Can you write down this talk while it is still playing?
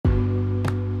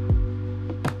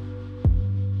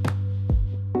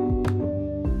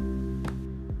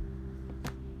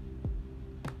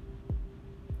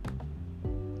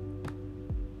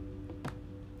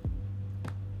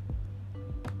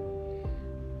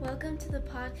Welcome to the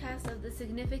podcast of the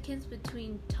significance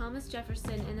between Thomas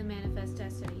Jefferson and the Manifest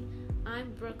Destiny.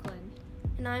 I'm Brooklyn.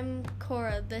 And I'm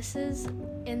Cora.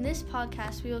 In this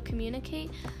podcast, we will communicate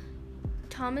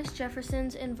Thomas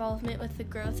Jefferson's involvement with the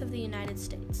growth of the United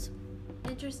States.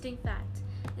 Interesting fact.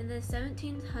 In the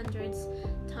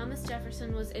 1700s, Thomas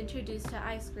Jefferson was introduced to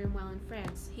ice cream while in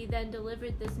France. He then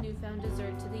delivered this newfound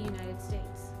dessert to the United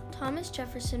States. Thomas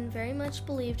Jefferson very much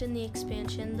believed in the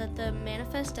expansion that the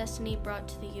Manifest Destiny brought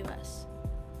to the U.S.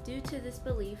 Due to this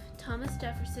belief, Thomas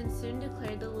Jefferson soon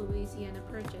declared the Louisiana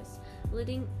Purchase,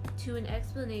 leading to an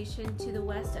expedition to the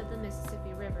west of the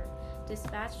Mississippi River,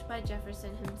 dispatched by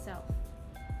Jefferson himself.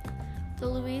 The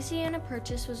Louisiana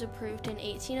Purchase was approved in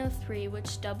 1803,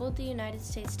 which doubled the United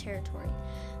States territory.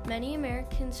 Many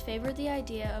Americans favored the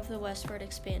idea of the westward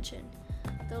expansion.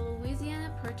 The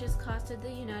Louisiana Purchase costed the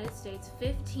United States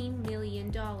 $15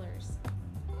 million.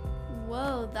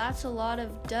 Whoa, that's a lot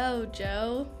of dough,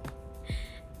 Joe.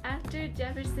 After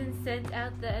Jefferson sent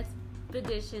out the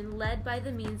expedition led by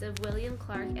the means of William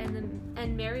Clark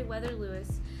and Meriwether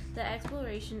Lewis, the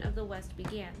exploration of the West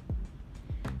began.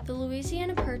 The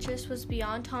Louisiana Purchase was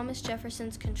beyond Thomas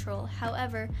Jefferson's control.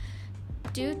 However,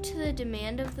 due to the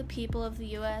demand of the people of the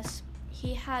U.S.,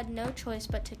 he had no choice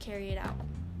but to carry it out.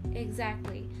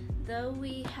 Exactly. Though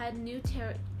we had new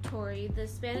territory, the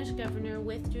Spanish governor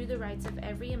withdrew the rights of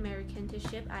every American to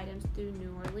ship items through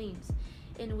New Orleans,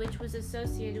 in which was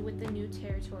associated with the new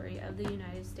territory of the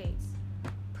United States.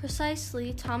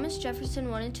 Precisely, Thomas Jefferson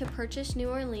wanted to purchase New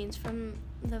Orleans from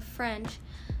the French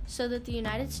so that the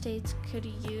United States could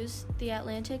use the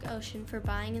Atlantic Ocean for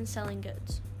buying and selling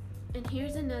goods. And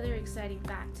here's another exciting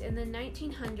fact. In the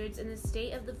 1900s, in the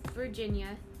state of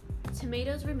Virginia,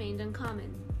 tomatoes remained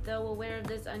uncommon. Though aware of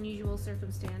this unusual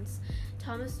circumstance,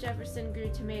 Thomas Jefferson grew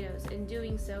tomatoes. In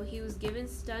doing so, he was given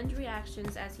stunned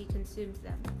reactions as he consumed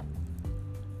them.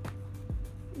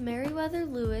 Meriwether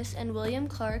Lewis and William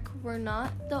Clark were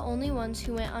not the only ones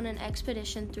who went on an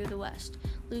expedition through the West.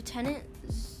 Lieutenant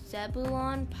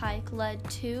Zebulon Pike led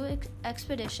two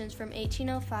expeditions from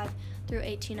 1805 through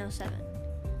 1807.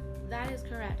 That is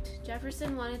correct.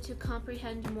 Jefferson wanted to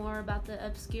comprehend more about the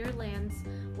obscure lands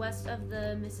west of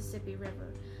the Mississippi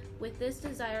River. With this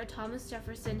desire, Thomas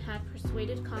Jefferson had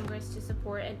persuaded Congress to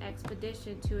support an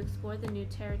expedition to explore the new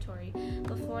territory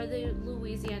before the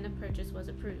Louisiana Purchase was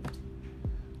approved.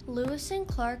 Lewis and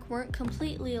Clark weren't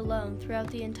completely alone throughout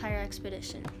the entire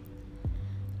expedition.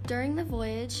 During the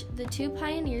voyage, the two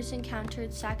pioneers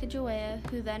encountered Sacagawea,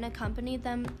 who then accompanied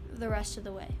them the rest of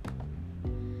the way.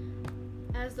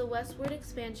 As the westward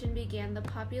expansion began, the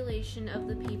population of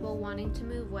the people wanting to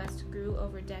move west grew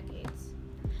over decades.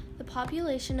 The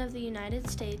population of the United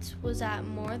States was at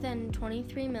more than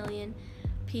 23 million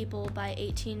people by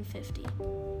 1850.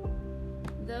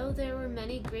 Though there were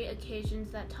many great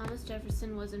occasions that Thomas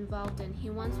Jefferson was involved in,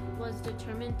 he once was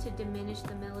determined to diminish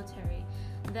the military.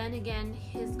 Then again,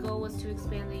 his goal was to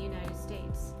expand the United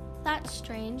States. That's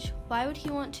strange. Why would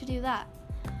he want to do that?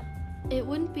 It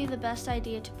wouldn't be the best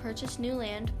idea to purchase new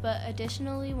land, but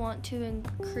additionally want to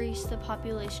increase the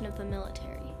population of the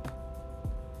military.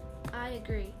 I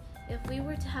agree. If we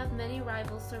were to have many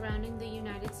rivals surrounding the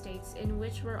United States, in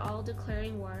which we're all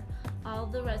declaring war, all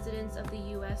the residents of the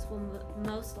U.S. will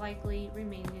most likely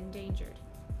remain endangered.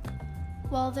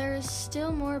 While there is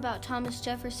still more about Thomas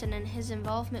Jefferson and his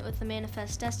involvement with the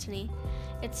Manifest Destiny,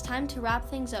 it's time to wrap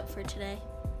things up for today.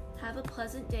 Have a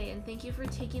pleasant day, and thank you for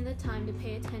taking the time to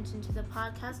pay attention to the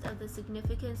podcast of the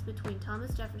significance between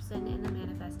Thomas Jefferson and the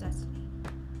Manifest Destiny.